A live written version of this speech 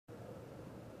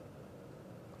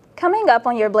Coming up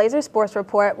on your Blazer Sports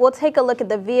Report, we'll take a look at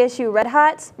the VSU Red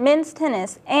Hots, men's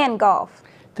tennis, and golf.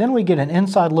 Then we get an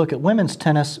inside look at women's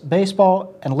tennis,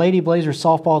 baseball, and Lady Blazers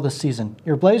softball this season.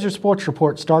 Your Blazer Sports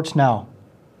Report starts now.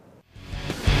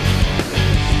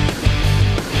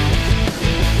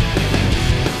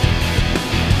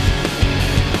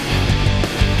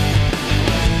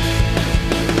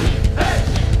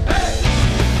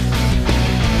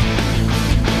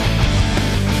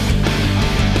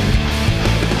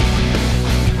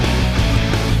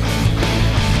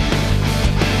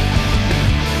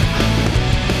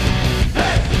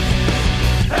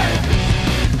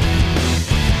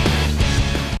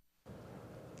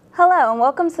 Hello and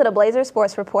welcome to the Blazer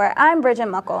Sports Report. I'm Bridget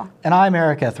Muckle. And I'm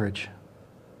Eric Etheridge.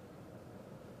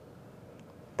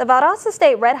 The Valdosta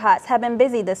State Red Hots have been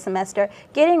busy this semester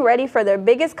getting ready for their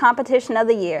biggest competition of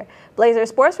the year. Blazer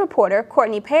Sports reporter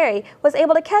Courtney Perry was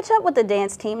able to catch up with the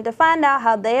dance team to find out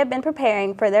how they have been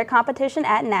preparing for their competition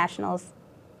at Nationals.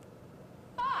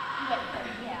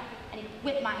 Yeah, and he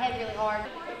whipped my head really hard.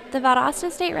 The Valdosta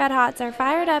State Red Hots are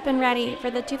fired up and ready for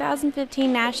the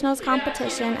 2015 Nationals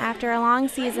competition after a long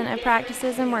season of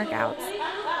practices and workouts.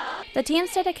 The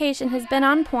team's dedication has been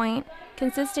on point,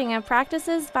 consisting of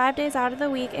practices 5 days out of the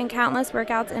week and countless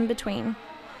workouts in between.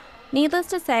 Needless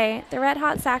to say, the Red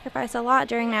Hots sacrifice a lot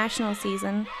during National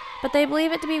season, but they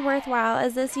believe it to be worthwhile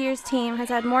as this year's team has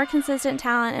had more consistent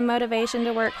talent and motivation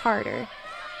to work harder.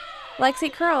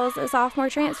 Lexi Curls, a sophomore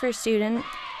transfer student,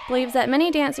 believes that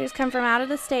many dancers come from out of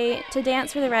the state to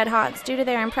dance for the Red Hots due to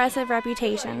their impressive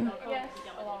reputation.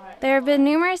 There have been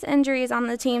numerous injuries on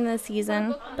the team this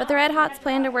season, but the Red Hots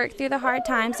plan to work through the hard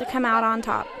times to come out on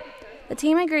top. The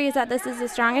team agrees that this is the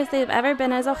strongest they've ever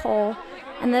been as a whole,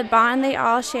 and the bond they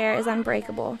all share is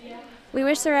unbreakable. We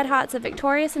wish the Red Hots a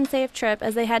victorious and safe trip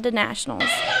as they head to Nationals.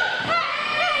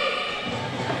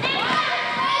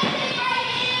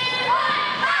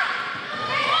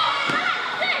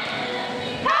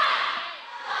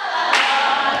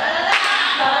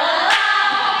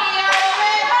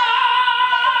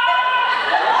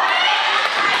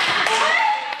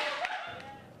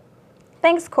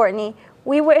 Thanks, Courtney.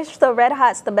 We wish the Red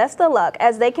Hots the best of luck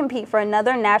as they compete for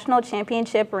another national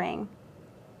championship ring.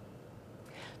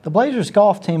 The Blazers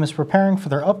golf team is preparing for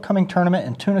their upcoming tournament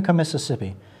in Tunica,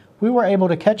 Mississippi. We were able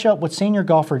to catch up with senior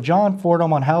golfer John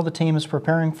Fordham on how the team is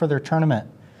preparing for their tournament.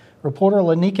 Reporter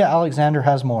Lanika Alexander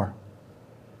has more.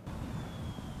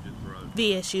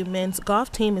 VSU men's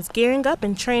golf team is gearing up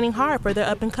and training hard for their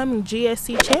up-and-coming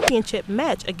GSC championship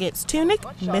match against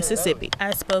Tunica, Mississippi.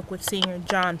 I spoke with senior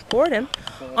John Fordham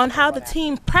on how the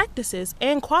team practices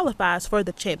and qualifies for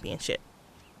the championship.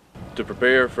 To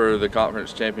prepare for the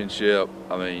conference championship,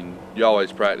 I mean, you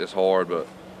always practice hard, but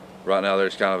right now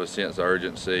there's kind of a sense of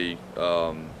urgency.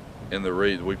 In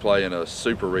the we play in a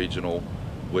super regional,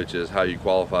 which is how you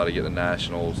qualify to get the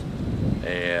Nationals,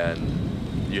 and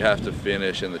you have to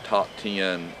finish in the top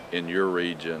 10 in your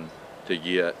region to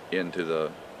get into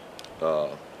the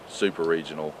super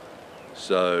regional.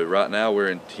 So right now we're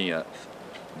in 10th,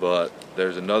 but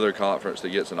there's another conference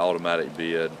that gets an automatic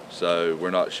bid, so we're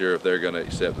not sure if they're going to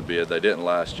accept the bid. They didn't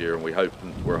last year, and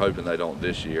we're hoping they don't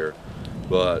this year.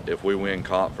 But if we win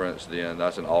conference, then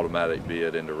that's an automatic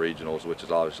bid into regionals, which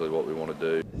is obviously what we want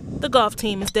to do. The golf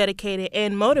team is dedicated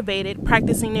and motivated,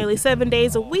 practicing nearly 7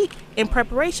 days a week in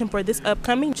preparation for this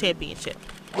upcoming championship.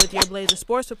 With your Blazer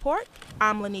Sports Report,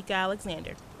 I'm Lanika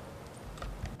Alexander.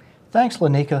 Thanks,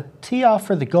 Lanika. Tee-off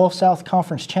for the Gulf South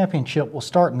Conference Championship will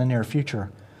start in the near future.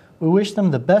 We wish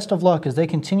them the best of luck as they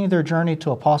continue their journey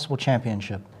to a possible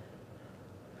championship.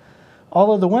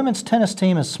 Although the women's tennis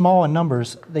team is small in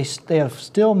numbers, they have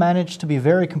still managed to be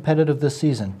very competitive this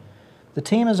season. The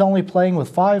team is only playing with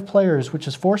 5 players, which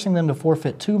is forcing them to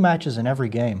forfeit 2 matches in every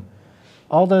game.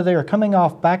 Although they are coming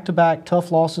off back-to-back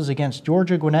tough losses against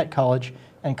Georgia Gwinnett College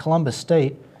and Columbus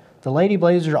State, the Lady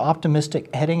Blazers are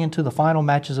optimistic heading into the final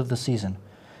matches of the season.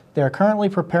 They are currently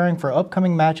preparing for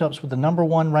upcoming matchups with the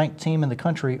 #1 ranked team in the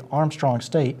country, Armstrong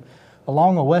State,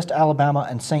 along with West Alabama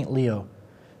and St. Leo.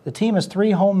 The team has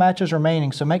 3 home matches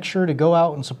remaining, so make sure to go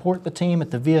out and support the team at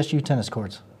the VSU tennis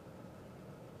courts.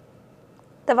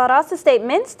 The Valdosta State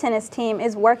men's tennis team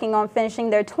is working on finishing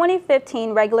their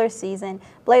 2015 regular season.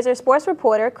 Blazer Sports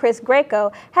reporter Chris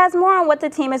Greco has more on what the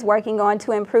team is working on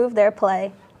to improve their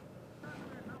play.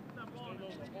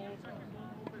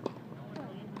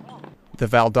 The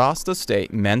Valdosta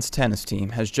State men's tennis team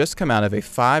has just come out of a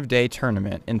 5-day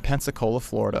tournament in Pensacola,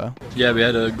 Florida. Yeah, we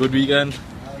had a good weekend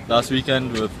last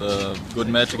weekend with a good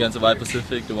match against the White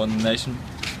Pacific, the one nation,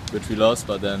 which we lost,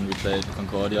 but then we played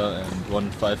Concordia and won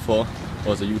 5-4. It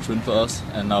was a huge win for us,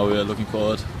 and now we are looking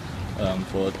forward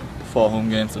for 4 home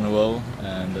games in a row,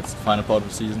 and that's the final part of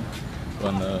the season. We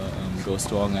want to go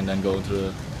strong and then go into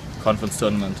the conference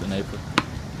tournament in April.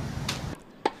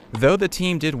 Though the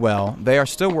team did well, they are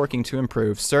still working to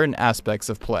improve certain aspects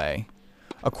of play.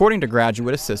 According to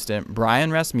graduate assistant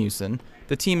Brian Rasmussen,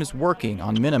 the team is working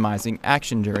on minimizing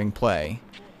action during play.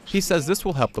 He says this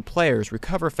will help the players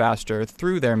recover faster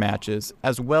through their matches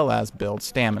as well as build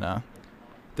stamina.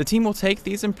 The team will take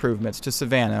these improvements to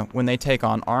Savannah when they take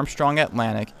on Armstrong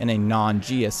Atlantic in a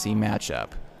non-GSC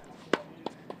matchup.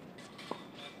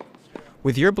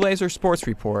 With your Blazer Sports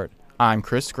Report, I'm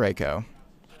Chris Greco.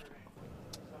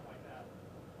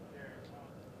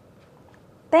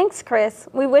 Thanks, Chris.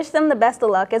 We wish them the best of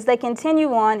luck as they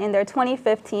continue on in their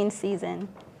 2015 season.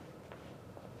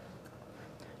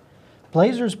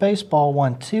 Blazers baseball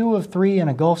won 2 of 3 in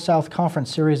a Gulf South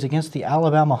Conference series against the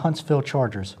Alabama Huntsville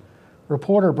Chargers.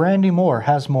 Reporter Brandy Moore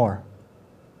has more.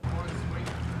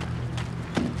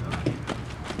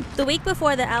 The week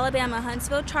before the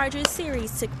Alabama-Huntsville Chargers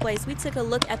series took place, we took a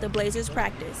look at the Blazers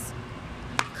practice.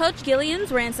 Coach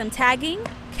Gilliams ran some tagging,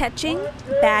 catching,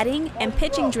 batting, and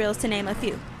pitching drills to name a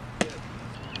few.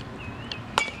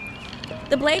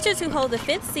 The Blazers, who hold the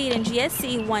 5th seed in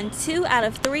GSC, won 2 out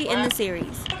of 3 in the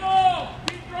series.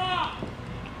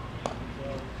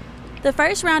 The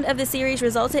first round of the series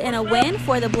resulted in a win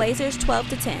for the Blazers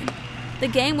 12-10. The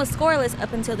game was scoreless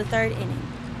up until the 3rd inning.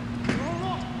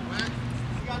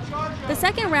 The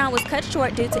second round was cut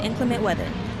short due to inclement weather.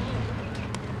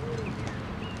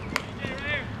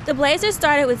 The Blazers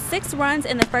started with 6 runs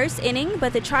in the first inning,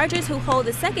 but the Chargers, who hold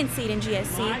the 2nd seed in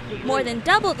GSC, more than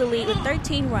doubled the lead with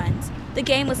 13 runs. The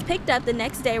game was picked up the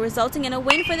next day, resulting in a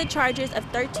win for the Chargers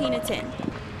of 13-10.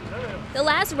 The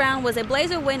last round was a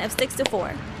Blazer win of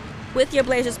 6-4. With your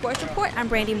Blazer Sports Report, I'm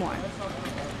Brandy Moore.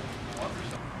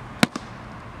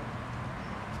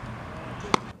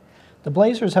 The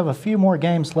Blazers have a few more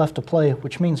games left to play,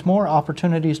 which means more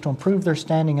opportunities to improve their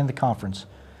standing in the conference.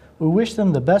 We wish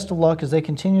them the best of luck as they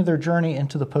continue their journey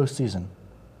into the postseason.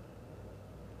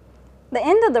 The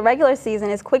end of the regular season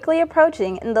is quickly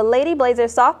approaching, and the Lady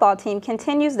Blazers softball team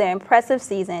continues their impressive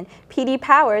season. PD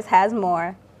Powers has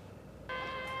more.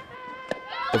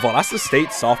 The Valdosta State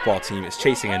softball team is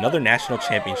chasing another national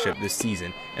championship this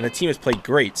season, and the team has played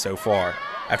great so far.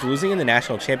 After losing in the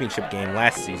national championship game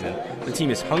last season, the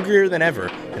team is hungrier than ever,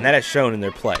 and that has shown in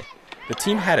their play. The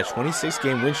team had a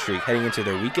 26-game win streak heading into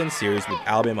their weekend series with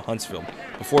Alabama Huntsville,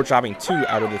 before dropping 2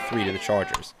 out of the 3 to the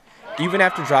Chargers. Even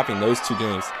after dropping those 2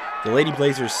 games, the Lady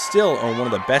Blazers still own one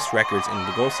of the best records in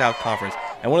the Gulf South Conference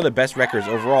and one of the best records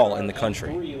overall in the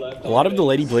country. A lot of the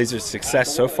Lady Blazers'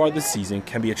 success so far this season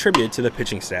can be attributed to the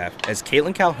pitching staff, as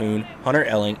Caitlin Calhoun, Hunter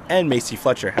Elling, and Macy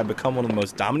Fletcher have become one of the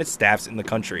most dominant staffs in the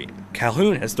country.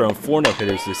 Calhoun has thrown 4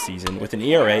 no-hitters this season with an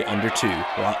ERA under 2,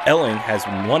 while Elling has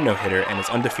 1 no-hitter and is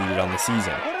undefeated on the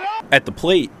season. At the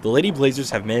plate, the Lady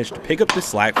Blazers have managed to pick up the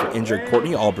slack for injured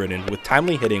Courtney Albritton with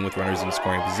timely hitting with runners in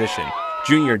scoring position.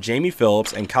 Junior Jamie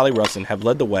Phillips and Kylie Russin have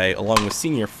led the way, along with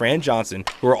senior Fran Johnson,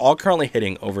 who are all currently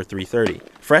hitting over .330.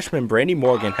 Freshman Brandy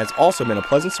Morgan has also been a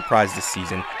pleasant surprise this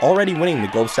season, already winning the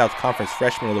Gulf South Conference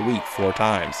Freshman of the Week 4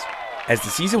 times. As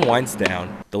the season winds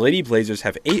down, the Lady Blazers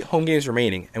have 8 home games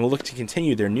remaining and will look to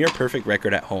continue their near-perfect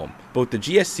record at home. Both the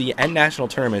GSC and national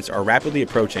tournaments are rapidly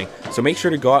approaching, so make sure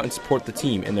to go out and support the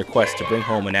team in their quest to bring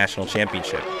home a national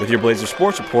championship. With your Blazer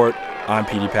Sports Report, I'm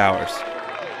PD Powers.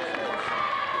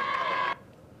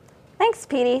 Thanks,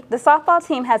 Petey. The softball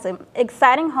team has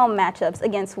exciting home matchups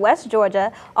against West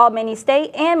Georgia, Albany State,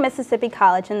 and Mississippi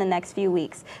College in the next few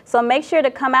weeks. So make sure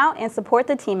to come out and support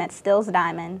the team at Stills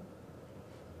Diamond.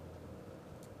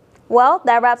 Well,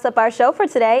 that wraps up our show for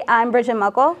today. I'm Bridget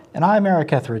Muckle. And I'm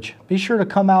Eric Etheridge. Be sure to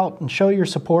come out and show your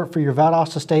support for your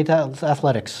Valdosta State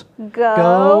athletics.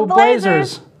 Go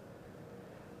Blazers!